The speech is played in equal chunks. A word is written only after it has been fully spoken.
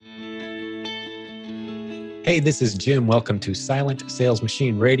Hey, this is Jim. Welcome to Silent Sales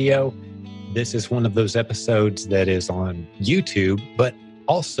Machine Radio. This is one of those episodes that is on YouTube, but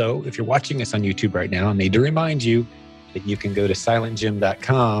also if you're watching us on YouTube right now, I need to remind you that you can go to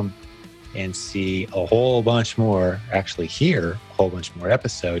silentjim.com and see a whole bunch more, actually hear a whole bunch more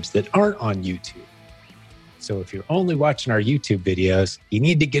episodes that aren't on YouTube. So if you're only watching our YouTube videos, you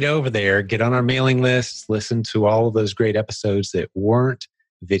need to get over there, get on our mailing list, listen to all of those great episodes that weren't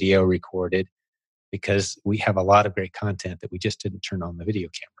video recorded, because we have a lot of great content that we just didn't turn on the video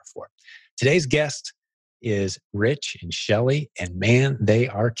camera for. Today's guest is Rich and Shelly, and man, they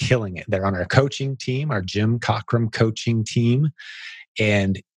are killing it. They're on our coaching team, our Jim Cockrum coaching team,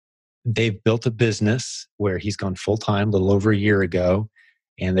 and they've built a business where he's gone full-time a little over a year ago,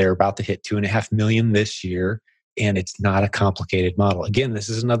 and they're about to hit $2.5 million this year, and it's not a complicated model. Again, this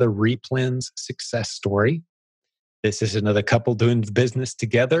is another Replens success story. This is another couple doing business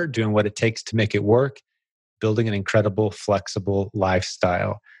together, doing what it takes to make it work, building an incredible, flexible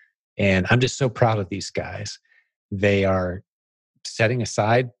lifestyle. And I'm just so proud of these guys. They are setting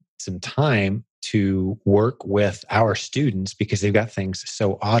aside some time to work with our students because they've got things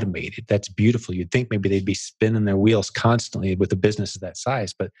so automated. That's beautiful. You'd think maybe they'd be spinning their wheels constantly with a business of that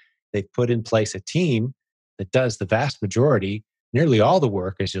size, but they've put in place a team that does the vast majority, nearly all the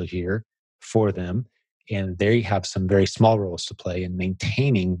work, as you'll hear, for them. And they have some very small roles to play in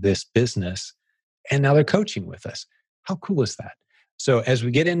maintaining this business. And now they're coaching with us. How cool is that? So as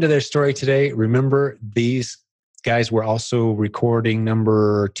we get into their story today, remember these guys were also recording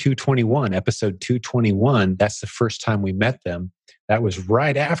number 221, episode 221. That's the first time we met them. That was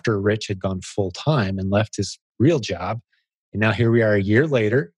right after Rich had gone full time and left his real job. And now here we are a year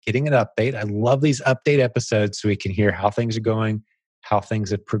later getting an update. I love these update episodes so we can hear how things are going, how things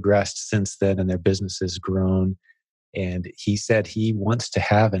have progressed since then, and their business has grown. And he said he wants to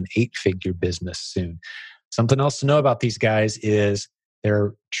have an 8-figure business soon. Something else to know about these guys is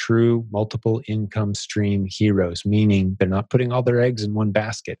they're true multiple income stream heroes, meaning they're not putting all their eggs in one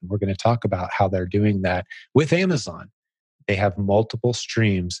basket. And we're going to talk about how they're doing that with Amazon. They have multiple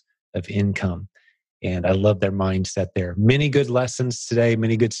streams of income. And I love their mindset there. Many good lessons today,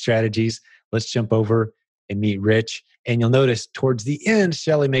 many good strategies. Let's jump over and meet Rich. And you'll notice towards the end,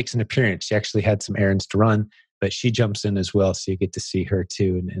 Shelly makes an appearance. She actually had some errands to run, but she jumps in as well. So you get to see her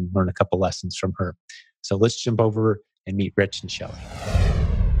too and learn a couple lessons from her. So let's jump over and meet Rich and Shelly.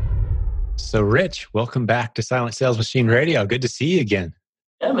 So Rich, welcome back to Silent Sales Machine Radio. Good to see you again.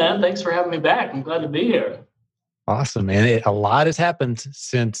 Yeah, man. Thanks for having me back. I'm glad to be here. Awesome, man. A lot has happened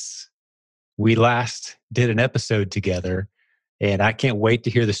since we last did an episode together. And I can't wait to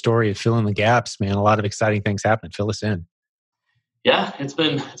hear the story of filling the gaps, man. A lot of exciting things happening. Fill us in. Yeah, it's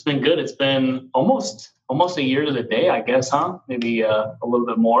been good. It's been almost a year to the day, I guess, huh? Maybe a little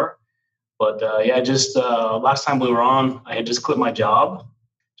bit more. But just last time we were on, I had just quit my job,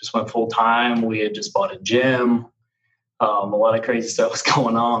 just went full time. We had just bought a gym. A lot of crazy stuff was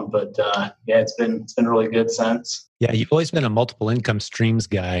going on, but it's been really good since. Yeah, you've always been a multiple income streams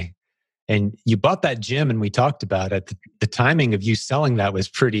guy. And you bought that gym, and we talked about it. The timing of you selling that was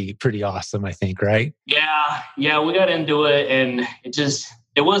pretty awesome, I think, right? Yeah, we got into it, and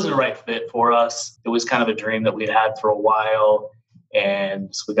it wasn't a right fit for us. It was kind of a dream that we'd had for a while,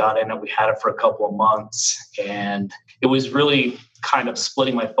 and so we got in it. We had it for a couple of months, and it was really kind of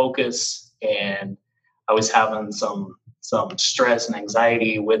splitting my focus, and I was having some stress and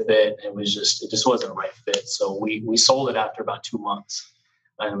anxiety with it. It just wasn't a right fit. So we sold it after about 2 months.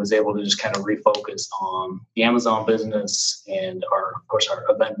 And was able to just kind of refocus on the Amazon business and our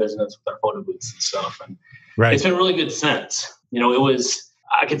event business with our photo booths and stuff. And It's been really good since.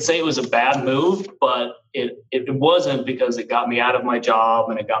 I could say it was a bad move, but it wasn't, because it got me out of my job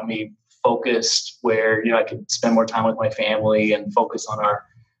and it got me focused where, I could spend more time with my family and focus on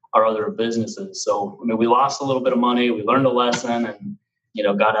our other businesses. So, we lost a little bit of money, we learned a lesson,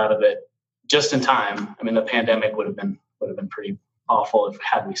 and, got out of it just in time. The pandemic would have been pretty awful if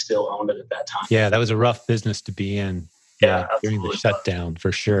had we still owned it at that time. Yeah, that was a rough business to be in. During the shutdown,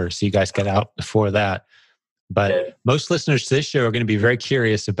 for sure. So you guys got out before that. But most listeners to this show are going to be very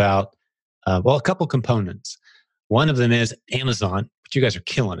curious about, a couple components. One of them is Amazon, but you guys are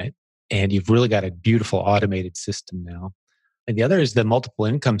killing it. And you've really got a beautiful automated system now. And the other is the multiple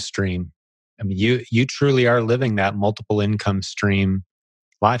income stream. You truly are living that multiple income stream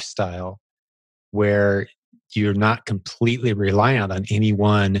lifestyle where you're not completely reliant on any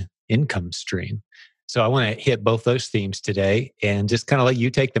one income stream. So I want to hit both those themes today and just kind of let you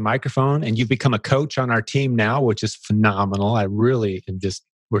take the microphone. And you've become a coach on our team now, which is phenomenal. I really am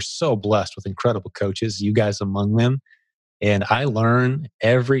we're so blessed with incredible coaches, you guys among them. And I learn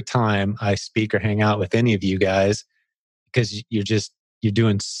every time I speak or hang out with any of you guys because you're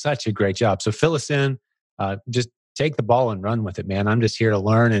doing such a great job. So fill us in, just take the ball and run with it, man. I'm just here to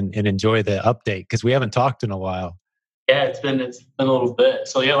learn and enjoy the update because we haven't talked in a while. Yeah, it's been a little bit.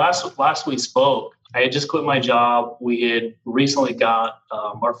 So yeah, last we spoke, I had just quit my job. We had recently got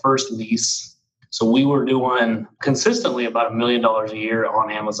our first lease. So we were doing consistently about $1 million a year on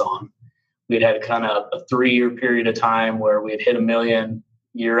Amazon. We'd had kind of a 3-year period of time where we had hit $1 million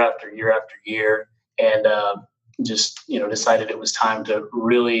year after year after year, and just decided it was time to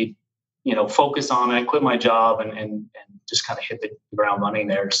really focus on it. Quit my job and just kind of hit the ground running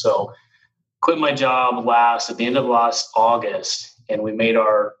there. So quit my job at the end of last August, and we made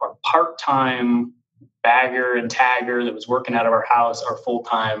our part-time bagger and tagger that was working out of our house our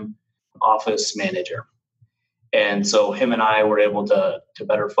full-time office manager. And so him and I were able to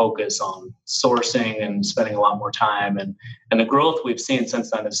better focus on sourcing and spending a lot more time. And the growth we've seen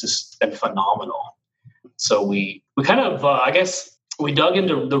since then has just been phenomenal. So we kind of, we dug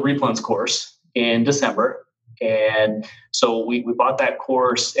into the Replens course in December. And so we bought that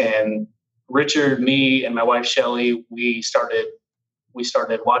course, and Richard, me, and my wife, Shelly, we started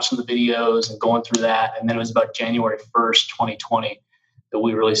watching the videos and going through that. And then it was about January 1st, 2020 that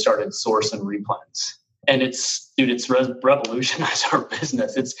we really started sourcing Replens. And it's revolutionized our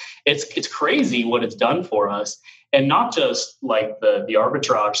business. It's crazy what it's done for us. And not just like the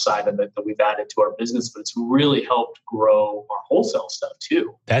arbitrage side of it that we've added to our business, but it's really helped grow our wholesale stuff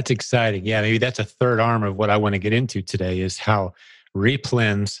too. That's exciting. Yeah, maybe that's a third arm of what I want to get into today is how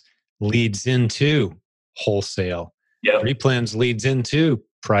Replens leads into wholesale. Yep. Replens leads into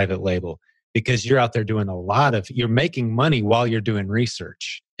private label because you're out there doing you're making money while you're doing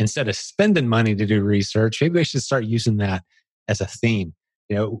research. Instead of spending money to do research, maybe we should start using that as a theme.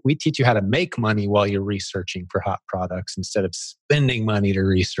 We teach you how to make money while you're researching for hot products instead of spending money to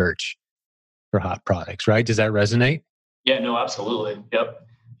research for hot products, right? Does that resonate? Yeah, no, absolutely. Yep.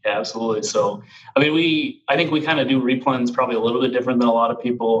 Yeah, absolutely. So, I think we kind of do Replens probably a little bit different than a lot of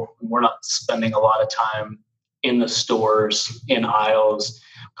people. We're not spending a lot of time in the stores, in aisles.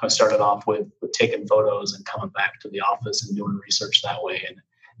 Kind of started off with taking photos and coming back to the office and doing research that way.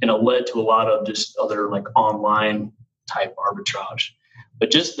 And it led to a lot of just other like online type arbitrage. But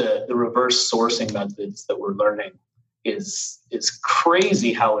just the reverse sourcing methods that we're learning is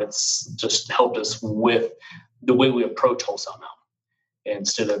crazy how it's just helped us with the way we approach wholesale now.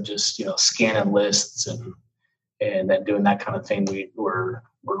 Instead of just scanning lists and then doing that kind of thing, we're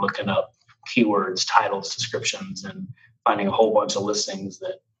looking up keywords, titles, descriptions, and finding a whole bunch of listings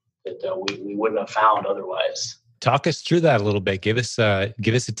that we wouldn't have found otherwise. Talk us through that a little bit. Give us a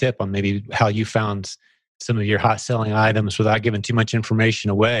tip on maybe how you found some of your hot selling items without giving too much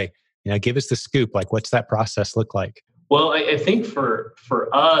information away. Give us the scoop. Like, what's that process look like? Well, I think for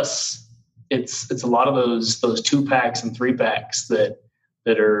us, it's a lot of those 2-packs and 3-packs that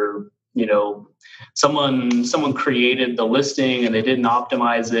are someone created the listing and they didn't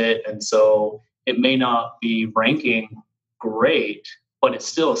optimize it, and so it may not be ranking great, but it's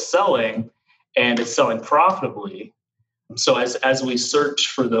still selling and it's selling profitably. So as we search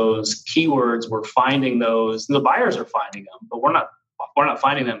for those keywords, we're finding those, and the buyers are finding them, but we're not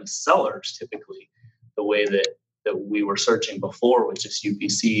finding them as sellers typically the way that we were searching before with just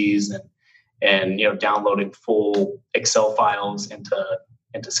UPCs and downloading full Excel files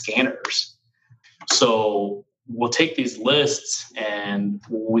into scanners. So we'll take these lists and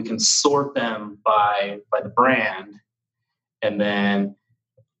we can sort them by the brand, and then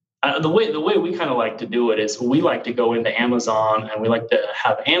the way we kind of like to do it is we like to go into Amazon and we like to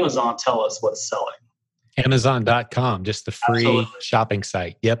have Amazon tell us what's selling. Amazon.com, just the free Absolutely. Shopping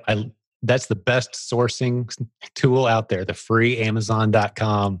site. Yep. That's the best sourcing tool out there, the free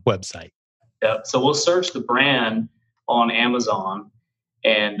Amazon.com website. Yeah. So we'll search the brand on Amazon,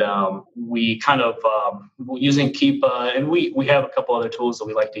 and we kind of using Keepa, and we have a couple other tools that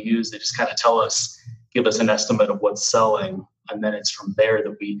we like to use that just kind of give us an estimate of what's selling. And then it's from there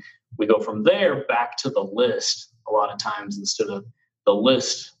that we go from there back to the list a lot of times instead of the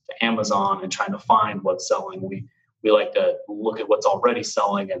list to Amazon and trying to find what's selling. We like to look at what's already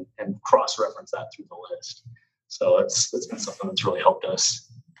selling and cross-reference that through the list. So that's been something that's really helped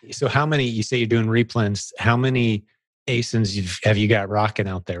us. So you say you're doing Replens, how many ASINs have you got rocking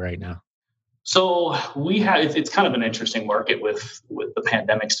out there right now? So it's kind of an interesting market with the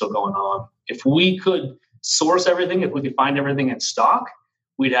pandemic still going on. If we could source everything, if we could find everything in stock,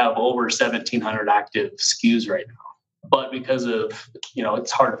 we'd have over 1,700 active SKUs right now. But because of,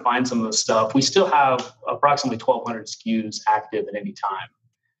 it's hard to find some of the stuff, we still have approximately 1,200 SKUs active at any time.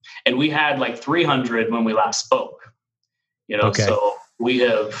 And we had like 300 when we last spoke. Okay. So we've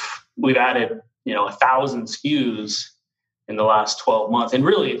added, 1,000 SKUs in the last 12 months. And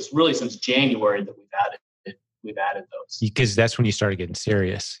really, it's really since January that we've added those. Because that's when you started getting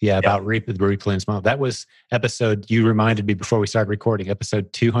serious. Yeah, Yeah. about the Replens model. That was episode, you reminded me before we started recording,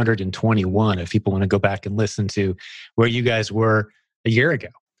 episode 221, if people want to go back and listen to where you guys were a year ago.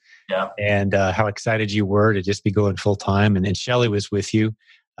 Yeah. And how excited you were to just be going full time. And Shelly was with you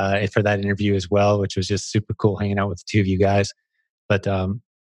for that interview as well, which was just super cool hanging out with the two of you guys. But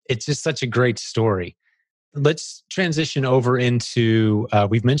it's just such a great story. Let's transition over into,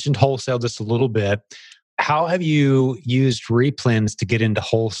 we've mentioned wholesale just a little bit. How have you used Replens to get into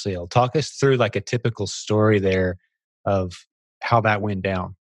wholesale? Talk us through like a typical story there of how that went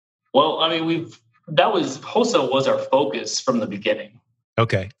down. Well, I mean, wholesale was our focus from the beginning.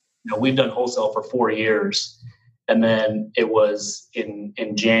 Okay. We've done wholesale for 4 years, and then it was in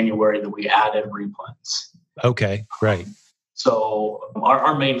January that we added Replens. Okay, right. So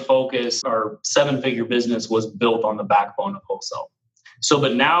our main focus, our 7-figure business, was built on the backbone of wholesale. So,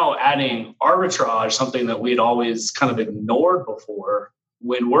 but now adding arbitrage, something that we'd always kind of ignored before,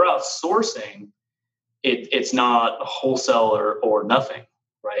 when we're outsourcing, it's not wholesale or nothing,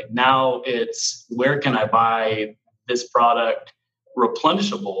 right? Now it's, where can I buy this product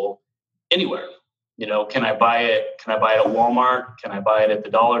replenishable anywhere? Can I buy it at Walmart? Can I buy it at the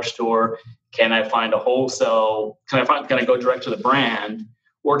dollar store? Can I find a wholesale? Can I go direct to the brand,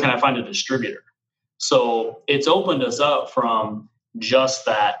 or can I find a distributor? So it's opened us up from just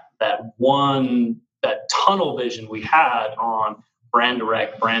that tunnel vision we had on brand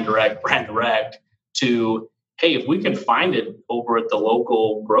direct to, hey, if we can find it over at the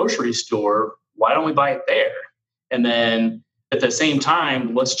local grocery store, why don't we buy it there? And then at the same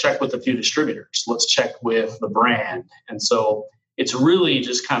time, let's check with a few distributors. Let's check with the brand. And so it's really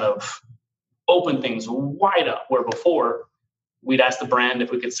just kind of opened things wide up, where before we'd ask the brand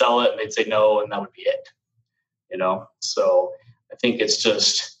if we could sell it and they'd say no, and that would be it. So I think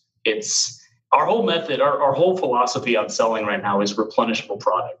it's our whole method, our whole philosophy on selling right now is replenishable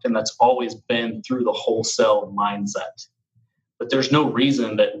product. And that's always been through the wholesale mindset. But there's no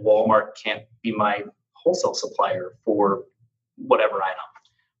reason that Walmart can't be my wholesale supplier for whatever item,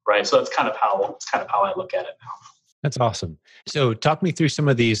 right? So that's kind of how I look at it now. That's awesome. So talk me through some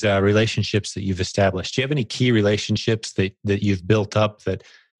of these relationships that you've established. Do you have any key relationships that you've built up that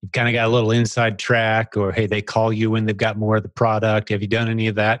you've kind of got a little inside track, or, hey, they call you when they've got more of the product? Have you done any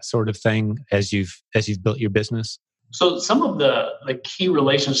of that sort of thing as you've built your business? So some of the key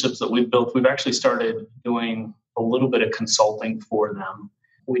relationships that we've built, we've actually started doing a little bit of consulting for them.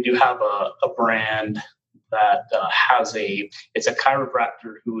 We do have a brand that it's a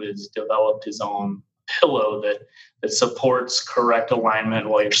chiropractor who has developed his own pillow that supports correct alignment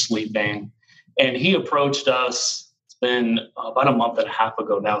while you're sleeping. And he approached us, it's been about a month and a half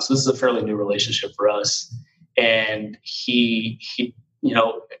ago now. So this is a fairly new relationship for us. And he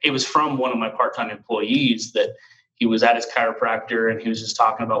it was from one of my part-time employees that he was at his chiropractor and he was just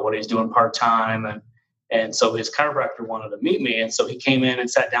talking about what he's doing part-time. And so his chiropractor wanted to meet me. And so he came in and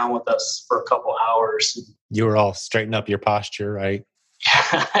sat down with us for a couple hours. You were all straightening up your posture, right?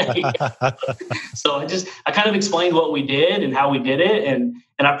 So I kind of explained what we did and how we did it. And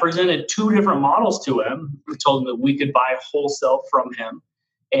I presented 2 different models to him. We told him that we could buy wholesale from him.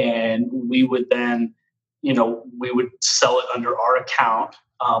 And we would then, we would sell it under our account.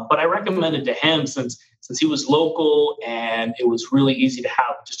 But I recommended to him, since he was local and it was really easy to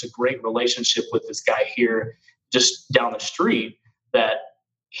have just a great relationship with this guy here just down the street, that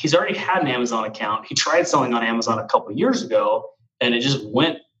he's already had an Amazon account. He tried selling on Amazon a couple of years ago and it just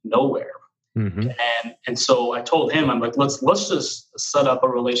went nowhere. Mm-hmm. And so I told him, I'm like, let's just set up a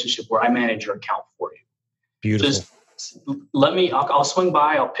relationship where I manage your account for you. Beautiful. Just I'll swing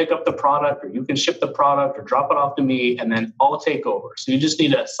by, I'll pick up the product, or you can ship the product or drop it off to me, and then I'll take over. So you just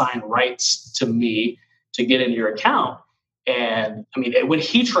need to assign rights to me to get into your account. And I mean, when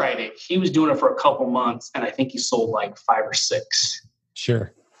he tried it, he was doing it for a couple months, and I think he sold like 5 or 6.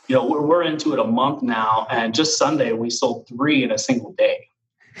 Sure. We're into it a month now, and just Sunday we sold 3 in a single day,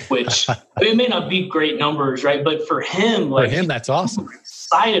 which it may not be great numbers, right? But for him, that's awesome. I'm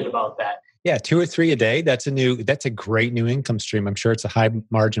excited about that. Yeah, 2 or 3 a day. That's a great new income stream. I'm sure it's a high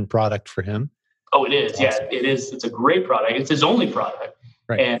margin product for him. Oh, it is. Awesome. Yeah, it is. It's a great product. It's his only product.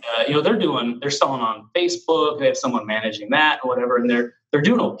 Right. And they're selling on Facebook. They have someone managing that or whatever, and they're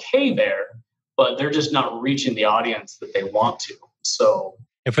doing okay there, but they're just not reaching the audience that they want to. So,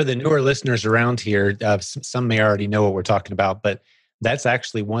 and for the newer listeners around here, some may already know what we're talking about, but that's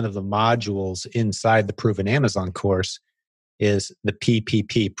actually one of the modules inside the Proven Amazon course is the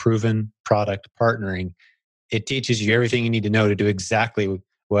PPP, Proven Product Partnering. it teaches you everything you need to know to do exactly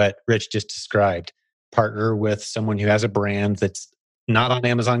what Rich just described. Partner with someone who has a brand that's not on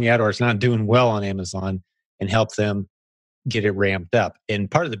Amazon yet, or it's not doing well on Amazon, and help them get it ramped up. And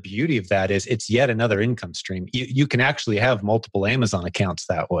part of the beauty of that is it's yet another income stream. You can actually have multiple Amazon accounts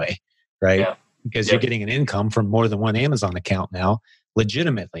that way, right? Yeah. Because you're getting an income from more than one Amazon account now,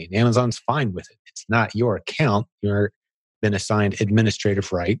 legitimately. And Amazon's fine with it. It's not your account. You're been assigned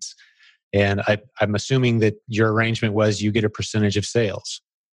administrative rights. And I'm assuming that your arrangement was you get a percentage of sales.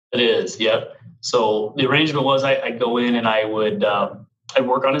 It is, yep. So the arrangement was I'd go in and I'd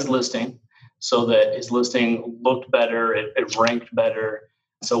work on his listing so that his listing looked better, it ranked better.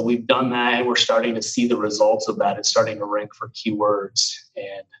 So we've done that, and we're starting to see the results of that. It's starting to rank for keywords,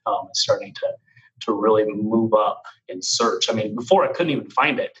 and it's starting to really move up in search. I mean, before I couldn't even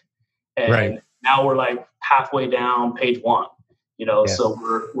find it, and now we're like halfway down page one. So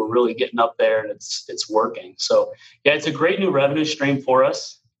we're really getting up there, and it's working. So yeah, it's a great new revenue stream for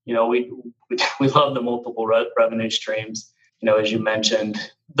us. We love the multiple revenue streams. As you mentioned,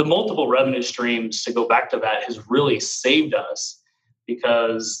 the multiple revenue streams, to go back to that, has really saved us,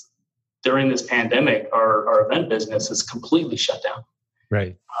 because during this pandemic, our event business is completely shut down.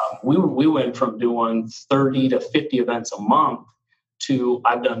 Right. We went from doing 30 to 50 events a month to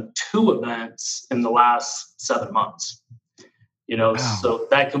I've done 2 events in the last 7 months. Wow. So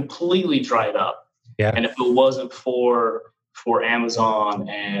that completely dried up. Yeah. And if it wasn't for Amazon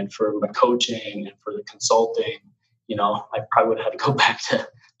and for the coaching and for the consulting, I probably would have had to go back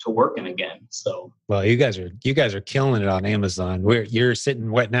to working again. So, well, you guys are killing it on Amazon. You're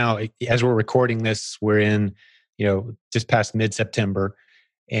sitting right now, as we're recording this, we're in, just past mid-September,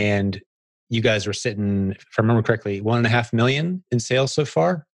 and you guys are sitting, if I remember correctly, 1.5 million in sales so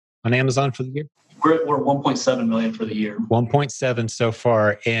far on Amazon for the year. We're 1.7 million for the year. 1.7 so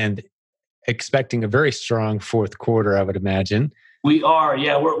far, and expecting a very strong fourth quarter, I would imagine. We are,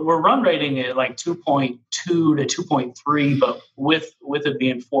 yeah. We're run rating at like 2.2 to 2.3, but with it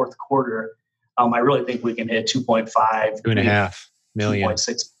being fourth quarter, I really think we can hit 2.5, 2.5 million,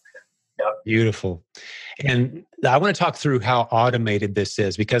 2.6. Yep. Beautiful. And I want to talk through how automated this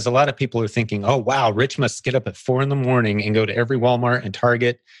is, because a lot of people are thinking, "Oh, wow, Rich must get up at 4 a.m. and go to every Walmart and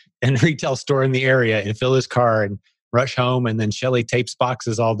Target and retail store in the area and fill his car and rush home, and then Shelly tapes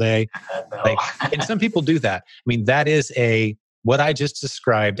boxes all day." No. And some people do that. I mean, that is what I just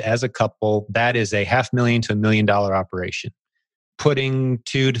described as a couple, that is a $500,000 to $1 million operation, putting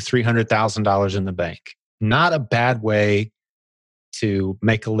 $200,000 to $300,000 in the bank. Not a bad way to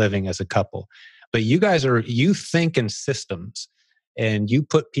make a living as a couple. But you guys you think in systems, and you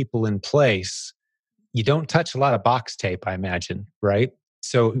put people in place. You don't touch a lot of box tape, I imagine, right?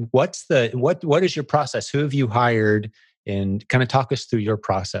 So what is your process? Who have you hired? And kind of talk us through your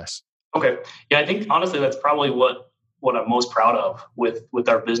process. Okay. Yeah, I think honestly that's probably what I'm most proud of with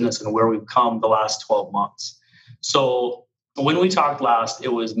our business and where we've come the last 12 months. So when we talked last,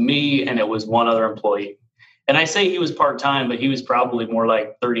 it was me and it was one other employee. And I say he was part-time, but he was probably more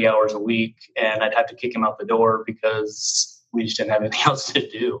like 30 hours a week, and I'd have to kick him out the door because we just didn't have anything else to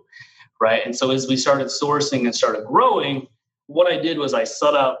do, right? And so as we started sourcing and started growing, what I did was I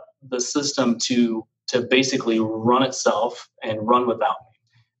set up the system to basically run itself and run without me.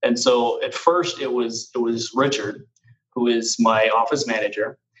 And so at first it was Richard, who is my office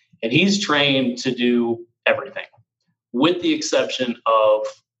manager, and he's trained to do everything with the exception of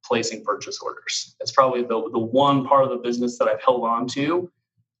placing purchase orders. That's probably the one part of the business that I've held on to.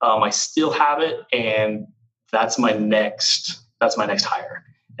 I still have it, and that's my next hire.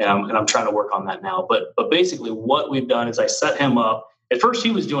 And I'm trying to work on that now. But basically what we've done is I set him up. At first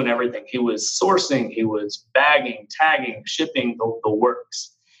he was doing everything. He was sourcing, he was bagging, tagging, shipping, the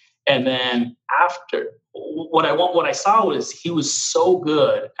works. And then after, what I saw was he was so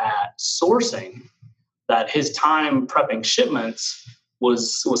good at sourcing that his time prepping shipments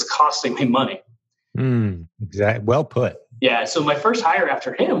was costing me money. Exactly. Well put. Yeah. So my first hire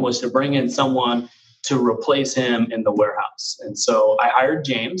after him was to bring in someone to replace him in the warehouse. And so I hired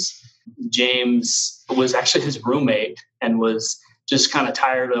James. James was actually his roommate and was just kind of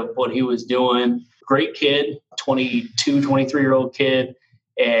tired of what he was doing. Great kid, 22, 23-year-old kid,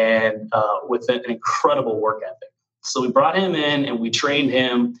 and with an incredible work ethic. So we brought him in and we trained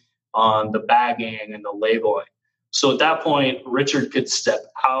him on the bagging and the labeling. So at that point, Richard could step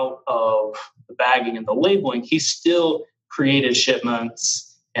out of the bagging and the labeling. He still created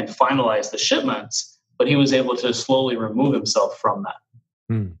shipments and finalized the shipments, but he was able to slowly remove himself from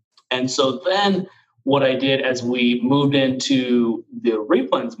that. And so then what I did as we moved into the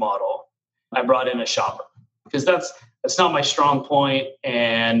replens model, I brought in a shopper because that's not my strong point.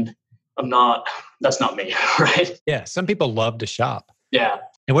 And that's not me, right? Yeah. Some people love to shop. Yeah.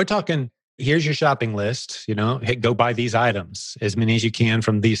 And we're talking, here's your shopping list, hey, go buy these items, as many as you can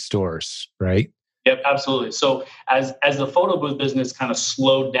from these stores, right? Yep, absolutely. So as the photo booth business kind of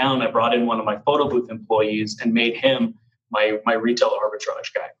slowed down, I brought in one of my photo booth employees and made him my retail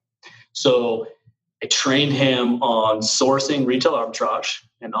arbitrage guy. So I trained him on sourcing retail arbitrage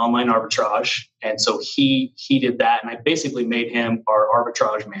and online arbitrage. And so he did that. And I basically made him our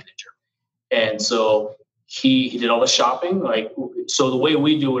arbitrage manager. And so he did all the shopping. So the way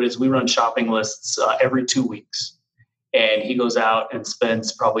we do it is we run shopping lists every 2 weeks. And he goes out and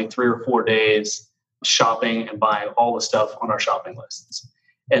spends probably 3 or 4 days shopping and buying all the stuff on our shopping lists.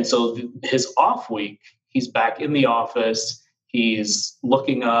 And so his off week, he's back in the office. He's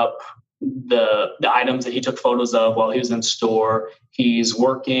looking up the items that he took photos of while he was in store. He's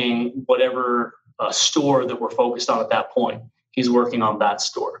working whatever store that we're focused on at that point. He's working on that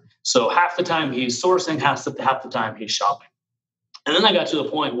store. So half the time he's sourcing, half the time he's shopping. And then I got to the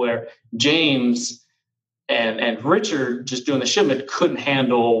point where James and Richard, just doing the shipment, couldn't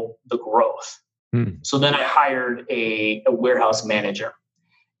handle the growth. So then I hired a warehouse manager,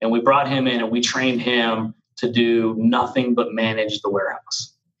 and we brought him in and we trained him to do nothing but manage the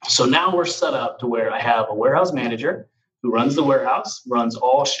warehouse. So now we're set up to where I have a warehouse manager who runs the warehouse, runs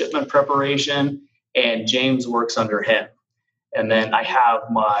all shipment preparation, and James works under him. And then I have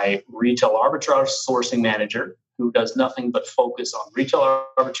my retail arbitrage sourcing manager who does nothing but focus on retail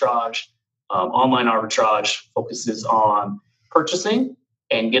arbitrage, online arbitrage, focuses on purchasing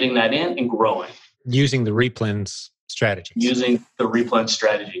and getting that in and growing. Using the replens strategy.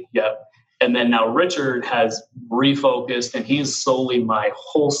 Yep. And then now Richard has refocused and he's solely my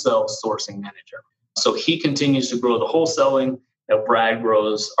wholesale sourcing manager. So he continues to grow the wholesaling. Brad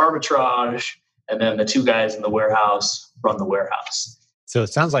grows arbitrage. And then the 2 guys in the warehouse run the warehouse. So it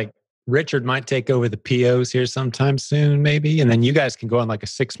sounds like Richard might take over the POs here sometime soon, maybe. And then you guys can go on like a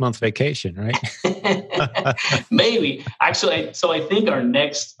 6-month vacation, right? Maybe. Actually, so I think our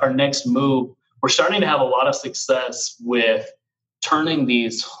next move, we're starting to have a lot of success with turning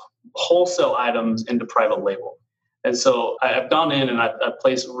these wholesale items into private label. And so I've gone in and I've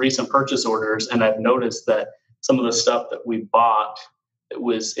placed recent purchase orders, and I've noticed that some of the stuff that we bought,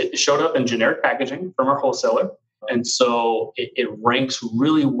 it showed up in generic packaging from our wholesaler. And so it ranks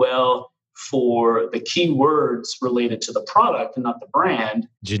really well for the keywords related to the product and not the brand.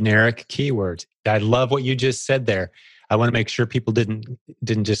 Generic keywords. I love what you just said there. I want to make sure people didn't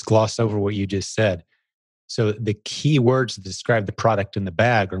just gloss over what you just said. So the keywords that describe the product in the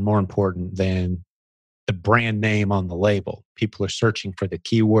bag are more important than the brand name on the label. People are searching for the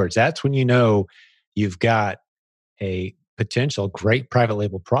keywords. That's when you know you've got a potential great private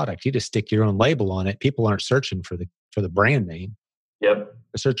label product. You just stick your own label on it. People aren't searching for the brand name. Yep.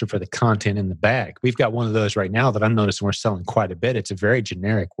 They're searching for the content in the bag. We've got one of those right now that I'm noticing we're selling quite a bit. It's a very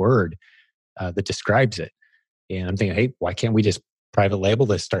generic word that describes it. And I'm thinking, hey, why can't we just private label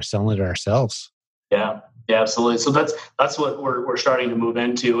this, start selling it ourselves? Yeah, absolutely. So that's what we're starting to move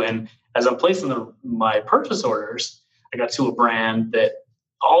into. And as I'm placing my purchase orders, I got to a brand that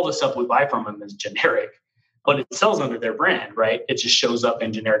all the stuff we buy from them is generic, but it sells under their brand, right? It just shows up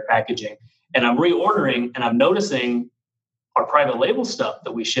in generic packaging. And I'm reordering and I'm noticing our private label stuff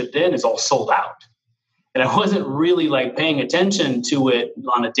that we shipped in is all sold out. And I wasn't really paying attention to it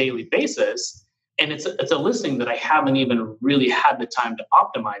on a daily basis. And it's a listing that I haven't even really had the time to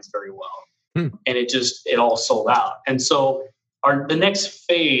optimize very well. And it all sold out. And so the next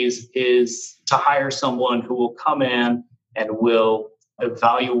phase is to hire someone who will come in and will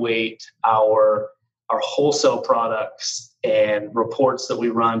evaluate our wholesale products and reports that we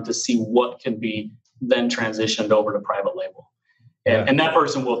run to see what can be then transitioned over to private label. And that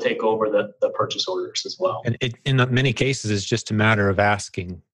person will take over the purchase orders as well. And in many cases, it's just a matter of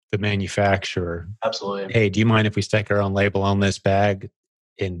asking the manufacturer, absolutely, hey, do you mind if we stick our own label on this bag?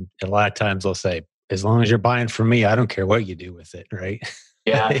 And a lot of times they'll say, as long as you're buying from me, I don't care what you do with it, right?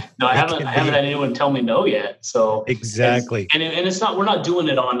 Yeah, no, I haven't had anyone tell me no yet. So exactly, and it's not, we're not doing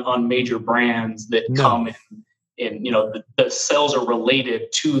it on major brands that come in, the sales are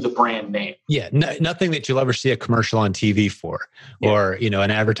related to the brand name. Yeah, nothing that you'll ever see a commercial on TV for, or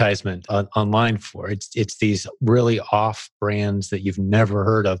an advertisement online for. It's these really off brands that you've never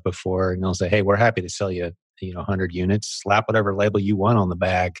heard of before, and they'll say, "Hey, we're happy to sell you, 100 units. Slap whatever label you want on the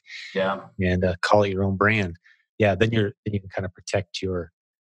bag, and call it your own brand." Yeah, then you can kind of protect your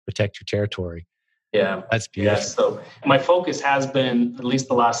territory. Yeah, that's beautiful. Yeah, so my focus has been, at least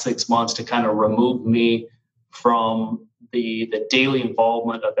the last 6 months, to kind of remove me from the daily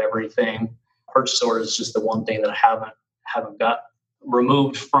involvement of everything. Purchase order is just the one thing that I haven't got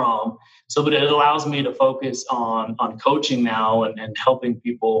removed from. So, but it allows me to focus on coaching now and helping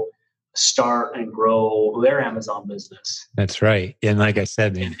people start and grow their Amazon business. That's right. And like I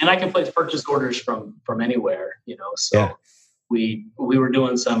said, man, and I can place purchase orders from anywhere, So yeah. we were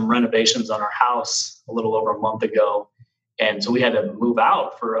doing some renovations on our house a little over a month ago. And so we had to move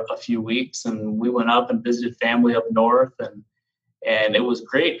out for a few weeks, and we went up and visited family up north, and it was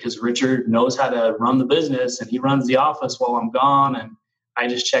great because Richard knows how to run the business and he runs the office while I'm gone. And I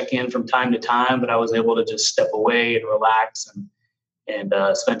just check in from time to time, but I was able to just step away and relax and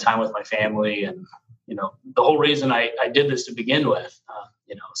spend time with my family. And, the whole reason I did this to begin with,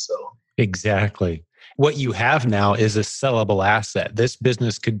 so. Exactly. What you have now is a sellable asset. This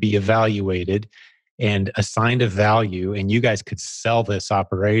business could be evaluated and assigned a value, and you guys could sell this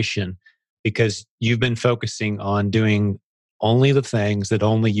operation because you've been focusing on doing only the things that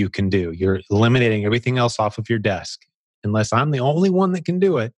only you can do. You're eliminating everything else off of your desk. Unless I'm the only one that can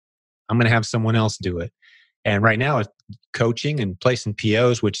do it, I'm going to have someone else do it. And right now, it's coaching and placing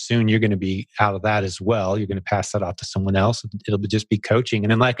POs, which soon you're going to be out of that as well. You're going to pass that off to someone else. It'll just be coaching.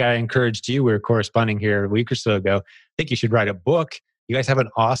 And then like I encouraged you, we were corresponding here a week or so ago. I think you should write a book. You guys have an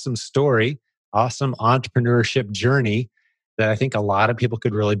awesome story, awesome entrepreneurship journey that I think a lot of people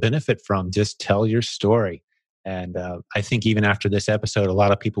could really benefit from. Just tell your story. And I think even after this episode, a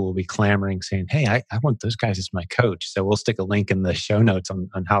lot of people will be clamoring saying, hey, I want those guys as my coach. So we'll stick a link in the show notes on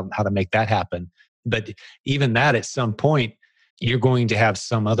how to make that happen. But even that, at some point, you're going to have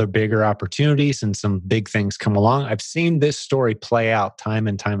some other bigger opportunities and some big things come along. I've seen this story play out time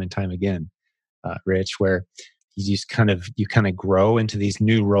and time and time again, Rich, where you kind of grow into these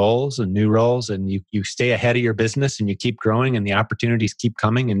new roles, and you stay ahead of your business and you keep growing and the opportunities keep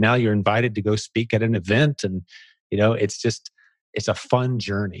coming. And now you're invited to go speak at an event. And, it's a fun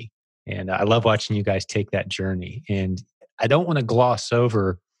journey. And I love watching you guys take that journey. And I don't want to gloss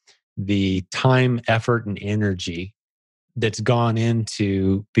over the time, effort, and energy that's gone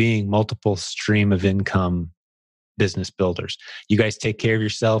into being multiple stream of income business builders. You guys take care of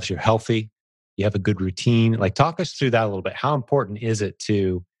yourselves. You're healthy. You have a good routine. Like, talk us through that a little bit. How important is it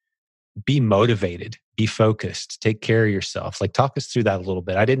to be motivated, be focused, take care of yourself? Like, talk us through that a little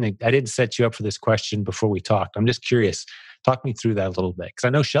bit. I didn't set you up for this question before we talked. I'm just curious. Talk me through that a little bit. Because I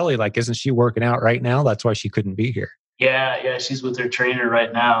know Shelly, isn't she working out right now? That's why she couldn't be here. Yeah, she's with her trainer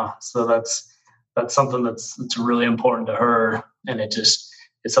right now. So that's something that's really important to her, and it's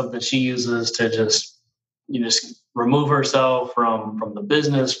something she uses to just remove herself from the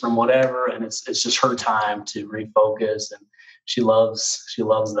business, from whatever, and it's just her time to refocus, and she loves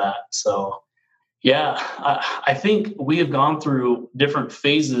that. So yeah, I think we have gone through different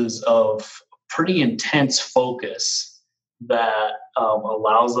phases of pretty intense focus that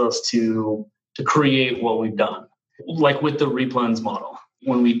allows us to create what we've done. Like with the Replens model,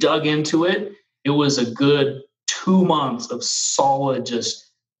 when we dug into it, it was a good 2 months of solid.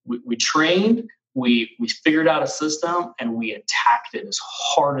 We trained, we figured out a system, and we attacked it as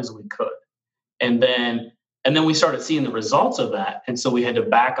hard as we could. And then we started seeing the results of that. And so we had to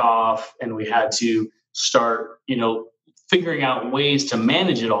back off, and we had to start, figuring out ways to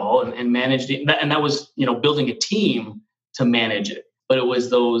manage it all and manage it. And that was, building a team to manage it. But it was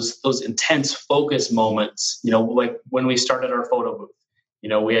those intense focus moments, like when we started our photo booth.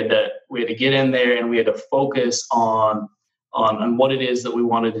 We had to get in there, and we had to focus on what it is that we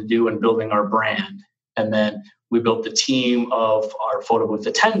wanted to do in building our brand. And then we built the team of our photo booth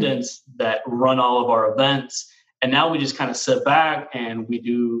attendants that run all of our events. And now we just kind of sit back and we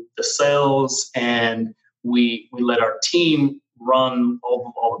do the sales, and we let our team run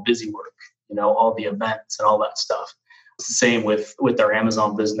all the busy work, all the events and all that stuff. It's the same with our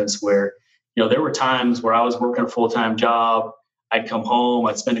Amazon business, where, there were times where I was working a full-time job. I'd come home,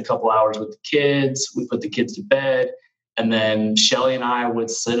 I'd spend a couple hours with the kids. We put the kids to bed. And then Shelly and I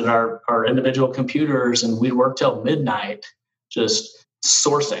would sit at our individual computers, and we'd work till midnight, just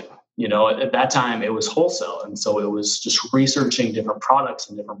sourcing. At that time it was wholesale. And so it was just researching different products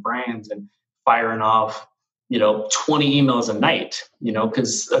and different brands and firing off, 20 emails a night,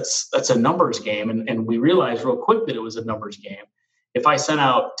 because that's a numbers game. And we realized real quick that it was a numbers game. If I sent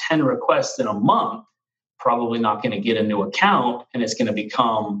out 10 requests in a month, probably not going to get a new account, and it's going to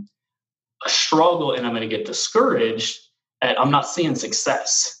become a struggle, and I'm going to get discouraged and I'm not seeing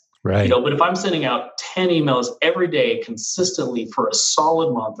success. Right. But if I'm sending out 10 emails every day consistently for a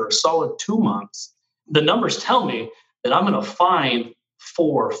solid month or a solid 2 months, the numbers tell me that I'm going to find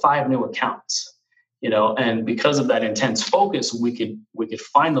 4 or 5 new accounts. And because of that intense focus, we could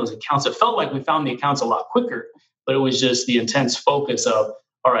find those accounts. It felt like we found the accounts a lot quicker, but it was just the intense focus of,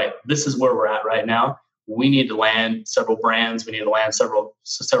 all right, this is where we're at right now. we need to land several brands, we need to land several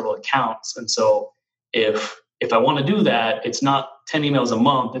accounts. And so if I want to do that, it's not 10 emails a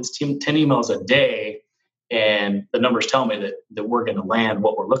month, it's 10 emails a day. And the numbers tell me that we're going to land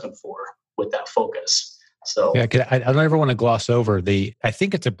what we're looking for with that focus. So yeah, I don't ever want to gloss over I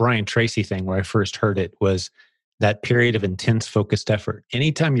think it's a Brian Tracy thing where I first heard it was that period of intense focused effort.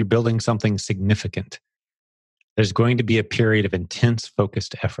 Anytime you're building something significant, there's going to be a period of intense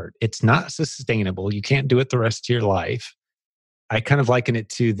focused effort. It's not sustainable. You can't do it the rest of your life. I kind of liken it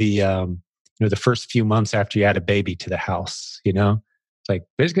to the first few months after you add a baby to the house. It's like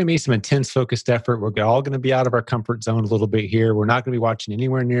there's going to be some intense focused effort. We're all going to be out of our comfort zone a little bit here. We're not going to be watching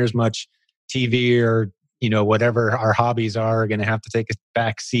anywhere near as much TV or whatever our hobbies are going to have to take a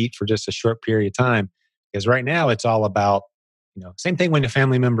back seat for just a short period of time. Because right now it's all about, same thing when a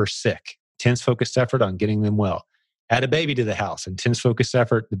family member's sick, intense focused effort on getting them well. Add a baby to the house, intense focused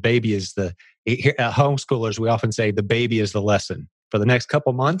effort. The baby is homeschoolers, we often say the baby is the lesson. For the next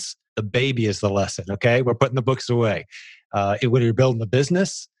couple months, the baby is the lesson, okay? We're putting the books away. When you're building a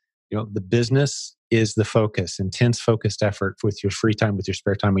business, the business is the focus, intense focused effort with your free time, with your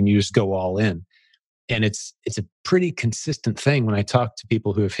spare time, when you just go all in. And it's a pretty consistent thing when I talk to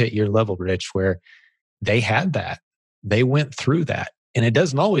people who have hit your level, Rich, where they had that. They went through that. And it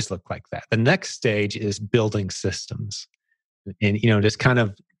doesn't always look like that. The next stage is building systems and, just kind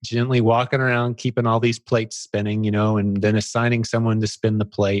of gently walking around, keeping all these plates spinning, and then assigning someone to spin the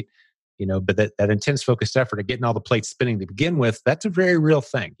plate, but that intense focused effort of getting all the plates spinning to begin with, that's a very real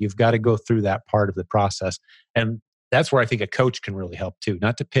thing. You've got to go through that part of the process. And that's where I think a coach can really help too.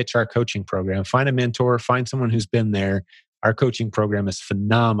 Not to pitch our coaching program, find a mentor, find someone who's been there. Our coaching program is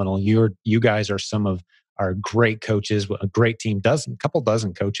phenomenal. You guys are some of our great coaches, a great team, couple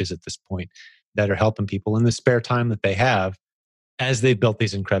dozen coaches at this point that are helping people in the spare time that they have as they've built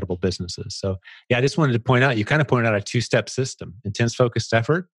these incredible businesses. So yeah, I just wanted to point out, you kind of pointed out a two-step system, intense focused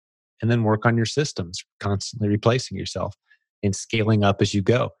effort, and then work on your systems, constantly replacing yourself and scaling up as you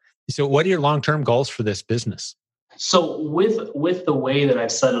go. So what are your long-term goals for this business? So with the way that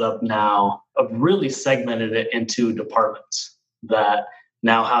I've set it up now, I've really segmented it into departments that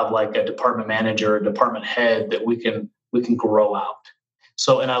now have like a department manager, a department head that we can grow out.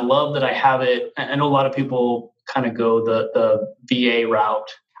 So, and I love that I have it. I know a lot of people kind of go the VA route.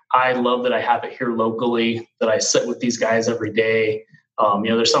 I love that I have it here locally, that I sit with these guys every day.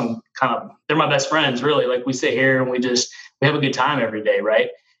 There's some they're my best friends, really. Like we sit here and we have a good time every day, right?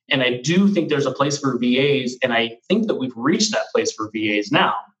 And I do think there's a place for VAs, and I think that we've reached that place for VAs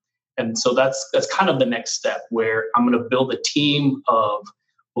now. And so that's kind of the next step, where I'm going to build a team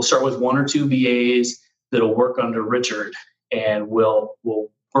we'll start with 1 or 2 VAs that'll work under Richard, and we'll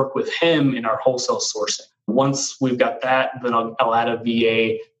work with him in our wholesale sourcing. Once we've got that, then I'll add a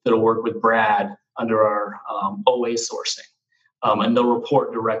VA that'll work with Brad under our OA sourcing. And they'll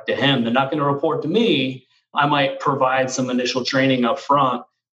report direct to him. They're not going to report to me. I might provide some initial training up front,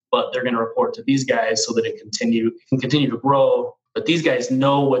 but they're going to report to these guys so that it can continue to grow. But these guys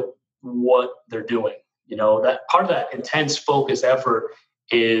know what they're doing. That part of that intense focus effort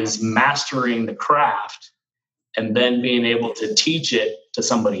is mastering the craft and then being able to teach it to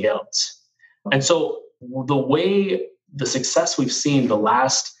somebody else. And so the success we've seen the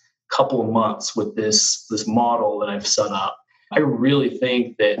last couple of months with this model that I've set up, I really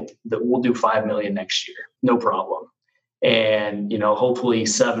think that we'll do 5 million next year, no problem. And, hopefully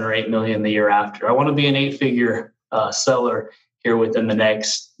 7 or 8 million the year after. I want to be an 8-figure seller here within the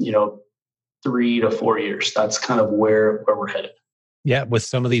next, 3 to 4 years. That's kind of where we're headed. Yeah, with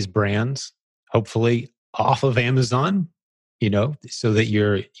some of these brands, hopefully off of Amazon, so that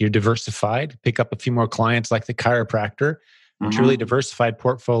you're diversified, pick up a few more clients like the chiropractor, truly diversified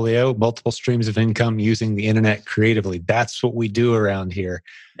portfolio, multiple streams of income using the internet creatively. That's what we do around here.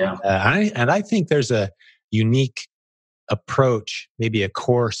 Yeah. I think there's a unique approach, maybe a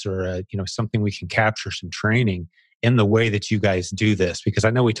course or something we can capture some training in the way that you guys do this, because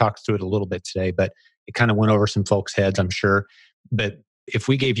I know we talked through it a little bit today, but it kind of went over some folks' heads, I'm sure. But if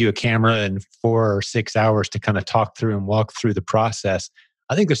we gave you a camera and 4 or 6 hours to kind of talk through and walk through the process,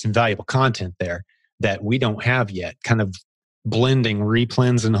 I think there's some valuable content there that we don't have yet, kind of blending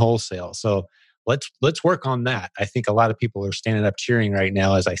replens and wholesale. So let's work on that. I think a lot of people are standing up cheering right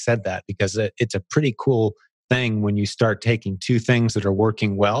now as I said that, because it's a pretty cool thing when you start taking two things that are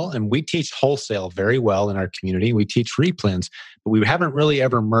working well. And we teach wholesale very well in our community. We teach replens, but we haven't really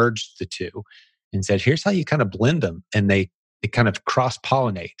ever merged the two and said, here's how you kind of blend them. And they kind of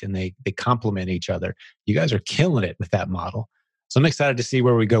cross-pollinate and they complement each other. You guys are killing it with that model. So I'm excited to see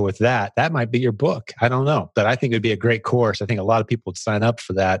where we go with that. That might be your book. I don't know, but I think it'd be a great course. I think a lot of people would sign up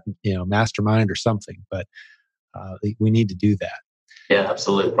for that, mastermind or something, but we need to do that. Yeah,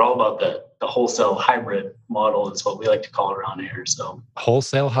 absolutely. We're all about the wholesale hybrid model is what we like to call it around here. So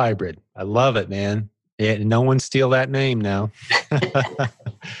wholesale hybrid. I love it, man. Yeah, no one steal that name now.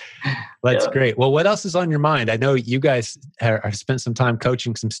 That's great. Well, what else is on your mind? I know you guys have spent some time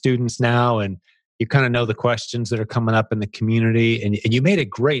coaching some students now, and you kind of know the questions that are coming up in the community. And you made a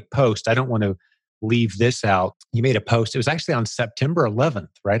great post. I don't want to leave this out. You made a post. It was actually on September 11th,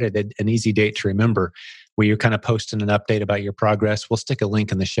 right? An easy date to remember, where you're kind of posting an update about your progress. We'll stick a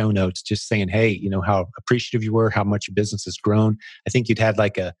link in the show notes just saying, hey, how appreciative you were, how much your business has grown. I think you'd had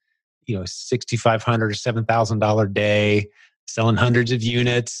like a, $6,500 or $7,000 day, selling hundreds of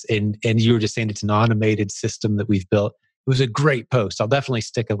units. And you were just saying it's an automated system that we've built. It was a great post. I'll definitely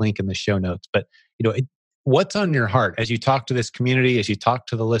stick a link in the show notes. But, what's on your heart as you talk to this community, as you talk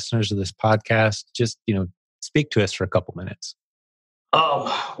to the listeners of this podcast? Just, speak to us for a couple minutes.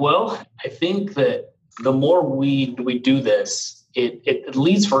 Well, I think that the more we do this, it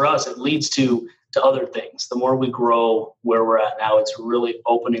leads for us, it leads to other things. The more we grow where we're at now, it's really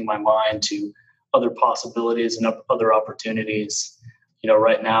opening my mind to other possibilities and other opportunities.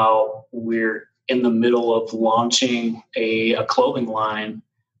 Right now we're in the middle of launching a clothing line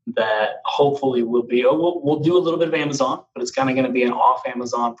that hopefully will be, we'll do a little bit of Amazon, but it's kind of going to be an off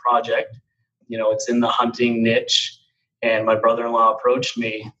Amazon project. It's in the hunting niche, and my brother-in-law approached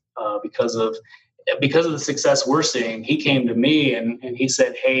me because of the success we're seeing. He came to me and he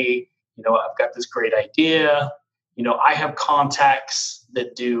said, hey, I've got this great idea. I have contacts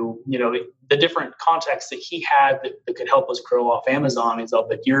that do, the different contacts that he had that could help us grow off Amazon. He's like,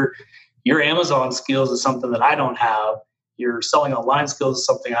 but your Amazon skills is something that I don't have. Your selling online skills is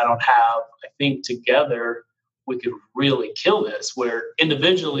something I don't have. I think together we could really kill this, where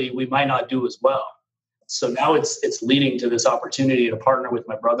individually we might not do as well. So now it's leading to this opportunity to partner with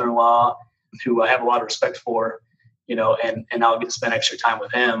my brother-in-law, who I have a lot of respect for, and I'll get to spend extra time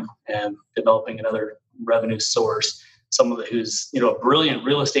with him and developing another revenue source. Someone who's, a brilliant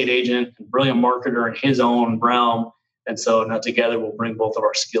real estate agent and brilliant marketer in his own realm. And so now together we'll bring both of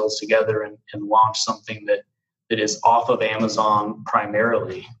our skills together and launch something that is off of Amazon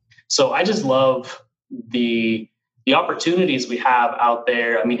primarily. So I just love the opportunities we have out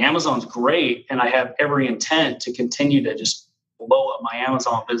there. I mean, Amazon's great, and I have every intent to continue to just blow up my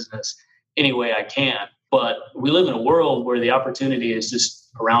Amazon business any way I can. But we live in a world where the opportunity is just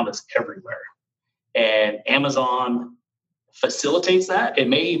around us everywhere. And Amazon facilitates that. It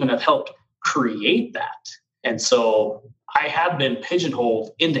may even have helped create that. And so I have been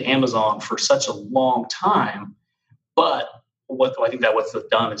pigeonholed into Amazon for such a long time. But what it's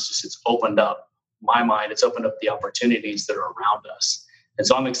done is just it's opened up my mind. It's opened up the opportunities that are around us. And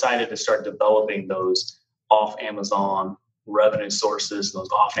so I'm excited to start developing those off Amazon revenue sources, those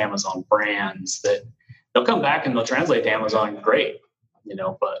off Amazon brands that they'll come back and they'll translate to Amazon. Great,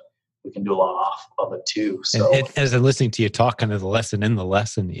 but we can do a lot off of it too. So as I'm listening to you talk, kind of the lesson in the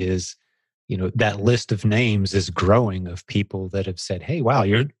lesson is, that list of names is growing of people that have said, hey, wow,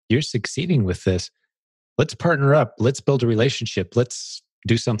 you're succeeding with this. Let's partner up. Let's build a relationship. Let's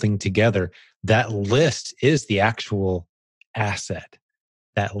do something together. That list is the actual asset.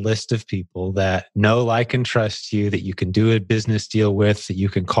 That list of people that know, like, and trust you, that you can do a business deal with, that you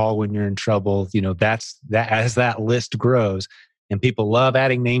can call when you're in trouble. That's that. As that list grows, and people love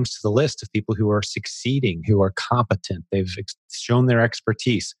adding names to the list of people who are succeeding, who are competent. They've shown their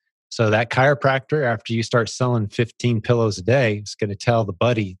expertise. So that chiropractor, after you start selling 15 pillows a day, is going to tell the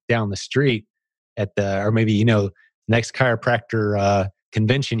buddy down the street or maybe, next chiropractor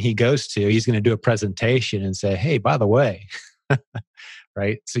convention he goes to, he's going to do a presentation and say, hey, by the way,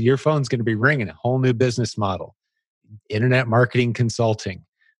 right? So your phone's going to be ringing, a whole new business model, internet marketing consulting,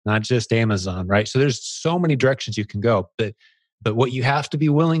 not just Amazon, right? So there's so many directions you can go. But what you have to be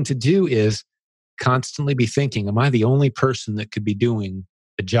willing to do is constantly be thinking, am I the only person that could be doing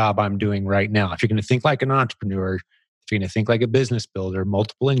the job I'm doing right now? If you're going to think like an entrepreneur, if you're going to think like a business builder,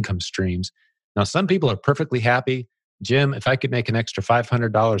 multiple income streams. Now, some people are perfectly happy. Jim, if I could make an extra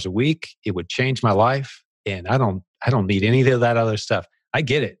 $500 a week, it would change my life. And I don't need any of that other stuff. I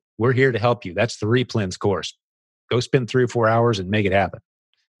get it. We're here to help you. That's the Replens course. Go spend 3 or 4 hours and make it happen.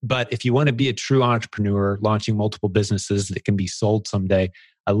 But if you want to be a true entrepreneur, launching multiple businesses that can be sold someday,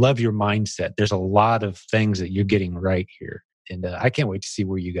 I love your mindset. There's a lot of things that you're getting right here. And I can't wait to see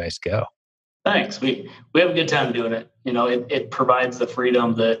where you guys go. Thanks. We have a good time doing it. It provides the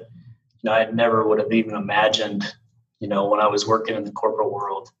freedom that I never would have even imagined, when I was working in the corporate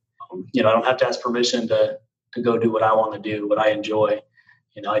world. I don't have to ask permission to to go do what I want to do, what I enjoy.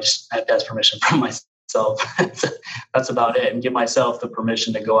 I just have to ask permission from myself. That's about it, and give myself the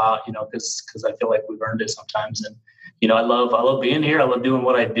permission to go out, because I feel like we've earned it sometimes. And, I love being here. I love doing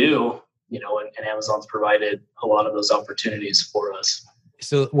what I do, and Amazon's provided a lot of those opportunities for us.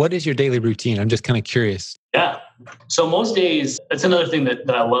 So what is your daily routine? I'm just kind of curious. Yeah. So most days, that's another thing that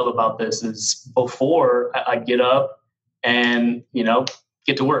I love about this is before I get up and,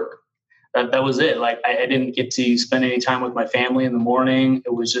 get to work. That was it. Like I didn't get to spend any time with my family in the morning.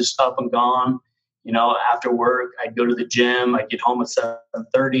 It was just up and gone. After work, I'd go to the gym. I'd get home at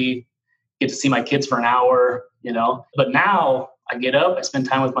 7:30, get to see my kids for an hour, But now I get up, I spend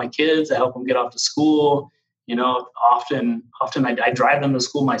time with my kids. I help them get off to school. Often I drive them to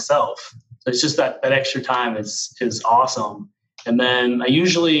school myself. So it's just that extra time is awesome. And then I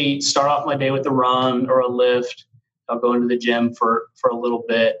usually start off my day with a run or a lift. I'll go into the gym for a little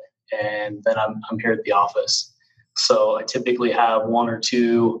bit, and then I'm here at the office. So I typically have 1 or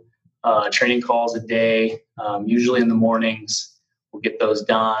 2 training calls a day, usually in the mornings. We'll get those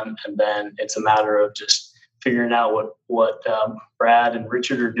done, and then it's a matter of just figuring out what Brad and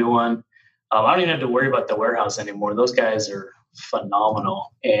Richard are doing. I don't even have to worry about the warehouse anymore. Those guys are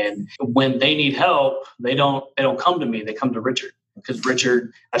phenomenal. And when they need help, they don't come to me. They come to Richard, because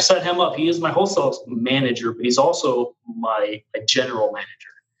Richard, I've set him up. He is my wholesale manager, but he's also my general manager.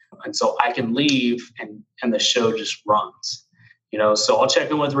 And so I can leave and the show just runs, so I'll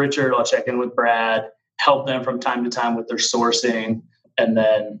check in with Richard. I'll check in with Brad, help them from time to time with their sourcing. And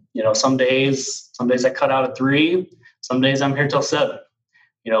then, some days I cut out at 3, some days I'm here till 7.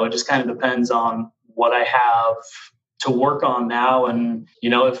 It just kind of depends on what I have to work on now. And,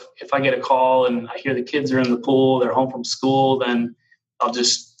 if I get a call and I hear the kids are in the pool, they're home from school, then I'll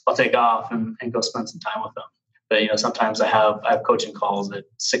take off and go spend some time with them. But, sometimes I have coaching calls at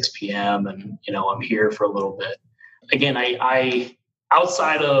 6 p.m. and, I'm here for a little bit. Again, I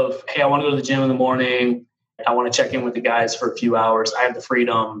outside of, hey, I want to go to the gym in the morning, I want to check in with the guys for a few hours, I have the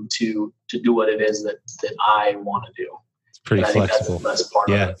freedom to do what it is that I want to do. It's pretty flexible. That's the best part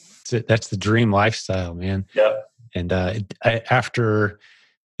of it. That's the dream lifestyle, man. Yeah. And after,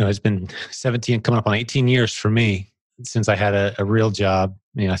 it's been 17, coming up on 18 years for me since I had a real job.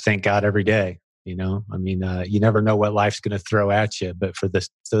 I thank God every day. You never know what life's going to throw at you. But for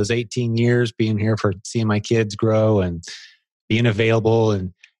those 18 years being here, for seeing my kids grow and being available,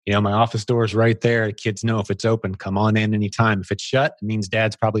 and my office door is right there. The kids know if it's open, come on in anytime. If it's shut, it means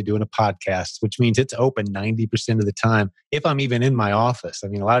Dad's probably doing a podcast, which means it's open 90% of the time. If I'm even in my office, a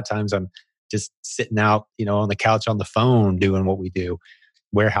lot of times I'm just sitting out, on the couch on the phone doing what we do.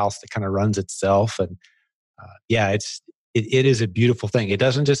 Warehouse that kind of runs itself, and it is a beautiful thing. It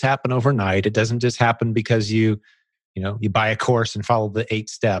doesn't just happen overnight. It doesn't just happen because you buy a course and follow the 8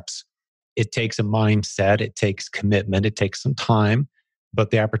 steps. It takes a mindset. It takes commitment. It takes some time, but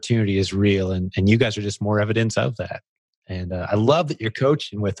the opportunity is real. And you guys are just more evidence of that. And I love that you're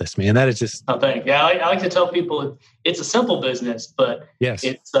coaching with us, man. That is just... Oh, thank you. Yeah, I like to tell people it's a simple business, but yes,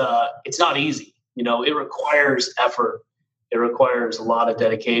 it's not easy. It requires effort. It requires a lot of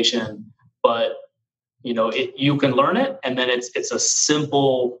dedication, but you can learn it, and then it's a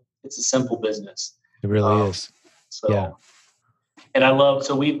simple business. It really is. So, yeah. And I love,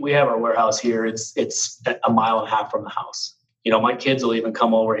 so we have our warehouse here. It's a mile and a half from the house. My kids will even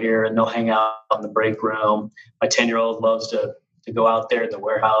come over here and they'll hang out in the break room. My 10-year-old loves to go out there in the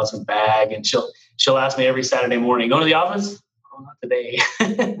warehouse and bag, and she'll ask me every Saturday morning, "Going to the office?" "Oh, not today."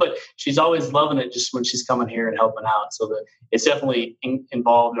 But she's always loving it just when she's coming here and helping out. So it's definitely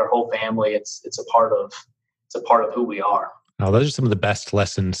involved our whole family. It's a part of who we are. Oh, those are some of the best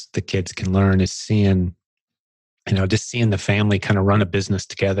lessons the kids can learn, is seeing, just seeing the family kind of run a business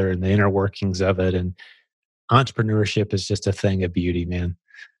together and the inner workings of it. And entrepreneurship is just a thing of beauty, man.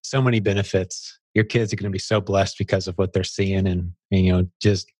 So many benefits. Your kids are going to be so blessed because of what they're seeing, and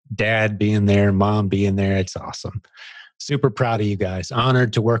just Dad being there, Mom being there. It's awesome. Super proud of you guys.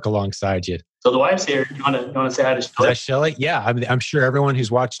 Honored to work alongside you. So the wife's here. You want to say hi to Shelly? Shelly? Yeah, I'm sure everyone who's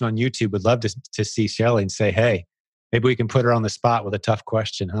watching on YouTube would love to see Shelly and say, "Hey, maybe we can put her on the spot with a tough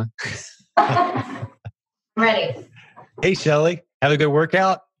question, huh?" Ready. Hey, Shelly, have a good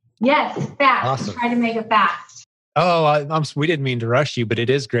workout? Yes, fast. Awesome. Try to make it fast. Oh, we didn't mean to rush you, but it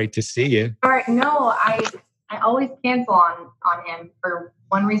is great to see you. All right. No, I always cancel on him for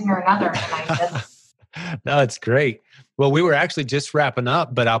one reason or another. And I just... No, it's great. Well, we were actually just wrapping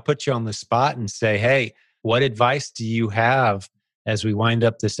up, but I'll put you on the spot and say, hey, what advice do you have as we wind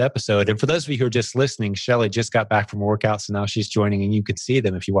up this episode? And for those of you who are just listening, Shelly just got back from workouts, and now she's joining, and you can see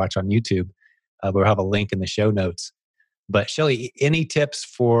them if you watch on YouTube. We'll have a link in the show notes. But Shelly, any tips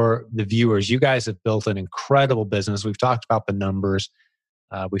for the viewers? You guys have built an incredible business. We've talked about the numbers.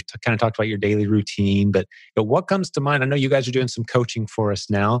 We've kind of talked about your daily routine, but what comes to mind? I know you guys are doing some coaching for us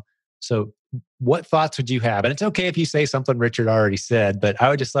now. So what thoughts would you have? And it's okay if you say something Richard already said, but I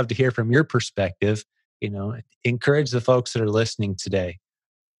would just love to hear from your perspective, encourage the folks that are listening today.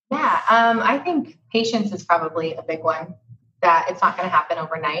 Yeah, I think patience is probably a big one, that it's not going to happen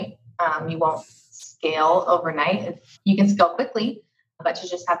overnight. You won't scale overnight. You can scale quickly, but to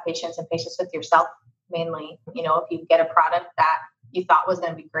just have patience and patience with yourself mainly. If you get a product that you thought was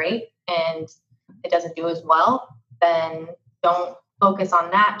going to be great and it doesn't do as well, then don't focus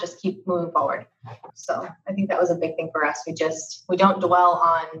on that. Just keep moving forward. So I think that was a big thing for us. We don't dwell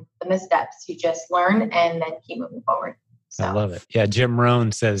on the missteps. You just learn and then keep moving forward. So. I love it. Yeah. Jim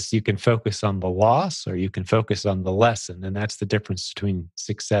Rohn says you can focus on the loss or you can focus on the lesson. And that's the difference between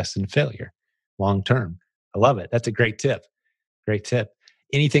success and failure long term. I love it. That's a great tip. Great tip.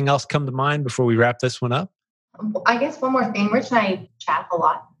 Anything else come to mind before we wrap this one up? I guess one more thing. Rich and I chat a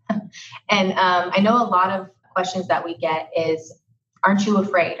lot. And I know a lot of questions that we get is, aren't you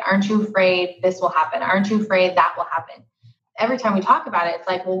afraid? Aren't you afraid this will happen? Aren't you afraid that will happen? Every time we talk about it, it's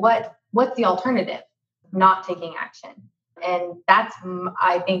like, well, what's the alternative? Not taking action. And that's,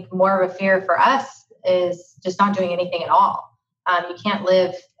 I think, more of a fear for us is just not doing anything at all. You can't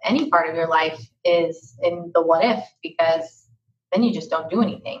live any part of your life is in the what if, because then you just don't do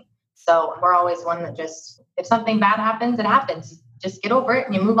anything. So we're always one that just, if something bad happens, it happens. Just get over it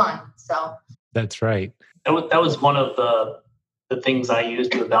and you move on. So that's right. That was one of the things I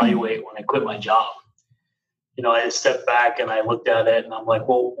used to evaluate when I quit my job. I stepped back and I looked at it and I'm like,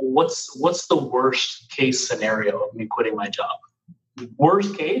 well, what's the worst case scenario of me quitting my job?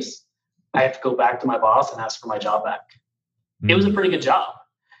 Worst case, I have to go back to my boss and ask for my job back. It was a pretty good job.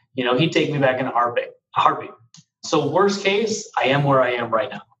 He'd take me back in a heartbeat. So worst case, I am where I am right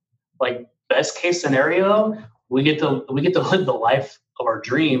now. Like best case scenario, we get to live the life of our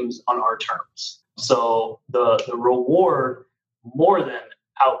dreams on our terms. So the reward more than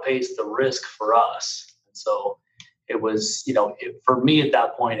outpaced the risk for us. So it was, for me at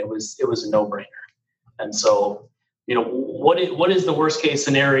that point, it was a no-brainer. And so, what is the worst case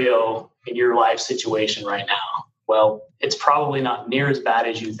scenario in your life situation right now? Well, it's probably not near as bad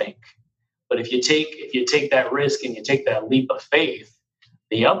as you think. But if you take that risk and you take that leap of faith,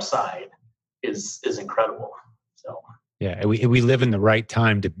 the upside is incredible. So yeah, we live in the right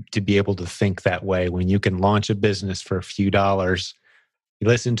time to be able to think that way. When you can launch a business for a few dollars, you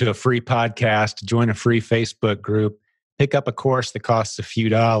listen to a free podcast, join a free Facebook group, pick up a course that costs a few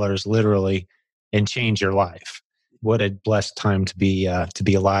dollars, literally, and change your life. What a blessed time to be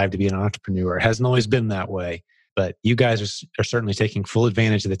alive, to be an entrepreneur. It hasn't always been that way, but you guys are certainly taking full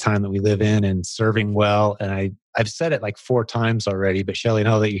advantage of the time that we live in and serving well. And I've said it like 4 times already, but Shelly,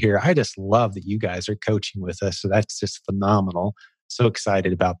 now that you're here, I just love that you guys are coaching with us. So that's just phenomenal. So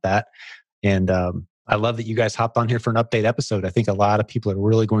excited about that. And I love that you guys hopped on here for an update episode. I think a lot of people are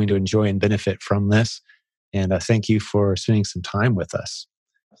really going to enjoy and benefit from this. And thank you for spending some time with us.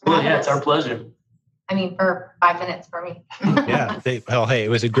 Well, yeah, it's our pleasure. I mean, for 5 minutes for me. Yeah. Hey, it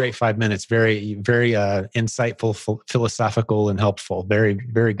was a great 5 minutes. Very, very insightful, philosophical, and helpful. Very,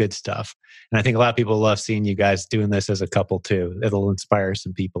 very good stuff. And I think a lot of people love seeing you guys doing this as a couple too. It'll inspire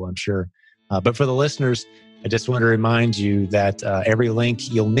some people, I'm sure. But for the listeners, I just want to remind you that every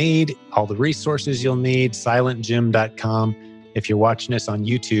link you'll need, all the resources you'll need, silentjim.com. If you're watching us on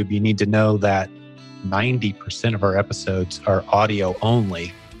YouTube, you need to know that 90% of our episodes are audio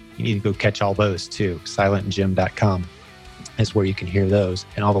only. You need to go catch all those too. silentjim.com is where you can hear those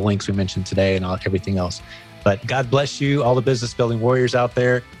and all the links we mentioned today and everything else. But God bless you, all the business building warriors out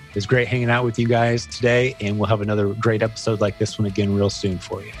there. It was great hanging out with you guys today, and we'll have another great episode like this one again real soon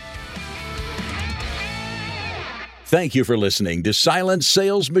for you. Thank you for listening to Silent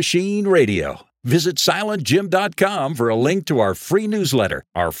Sales Machine Radio. Visit silentjim.com for a link to our free newsletter,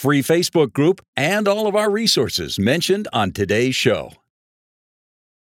 our free Facebook group, and all of our resources mentioned on today's show.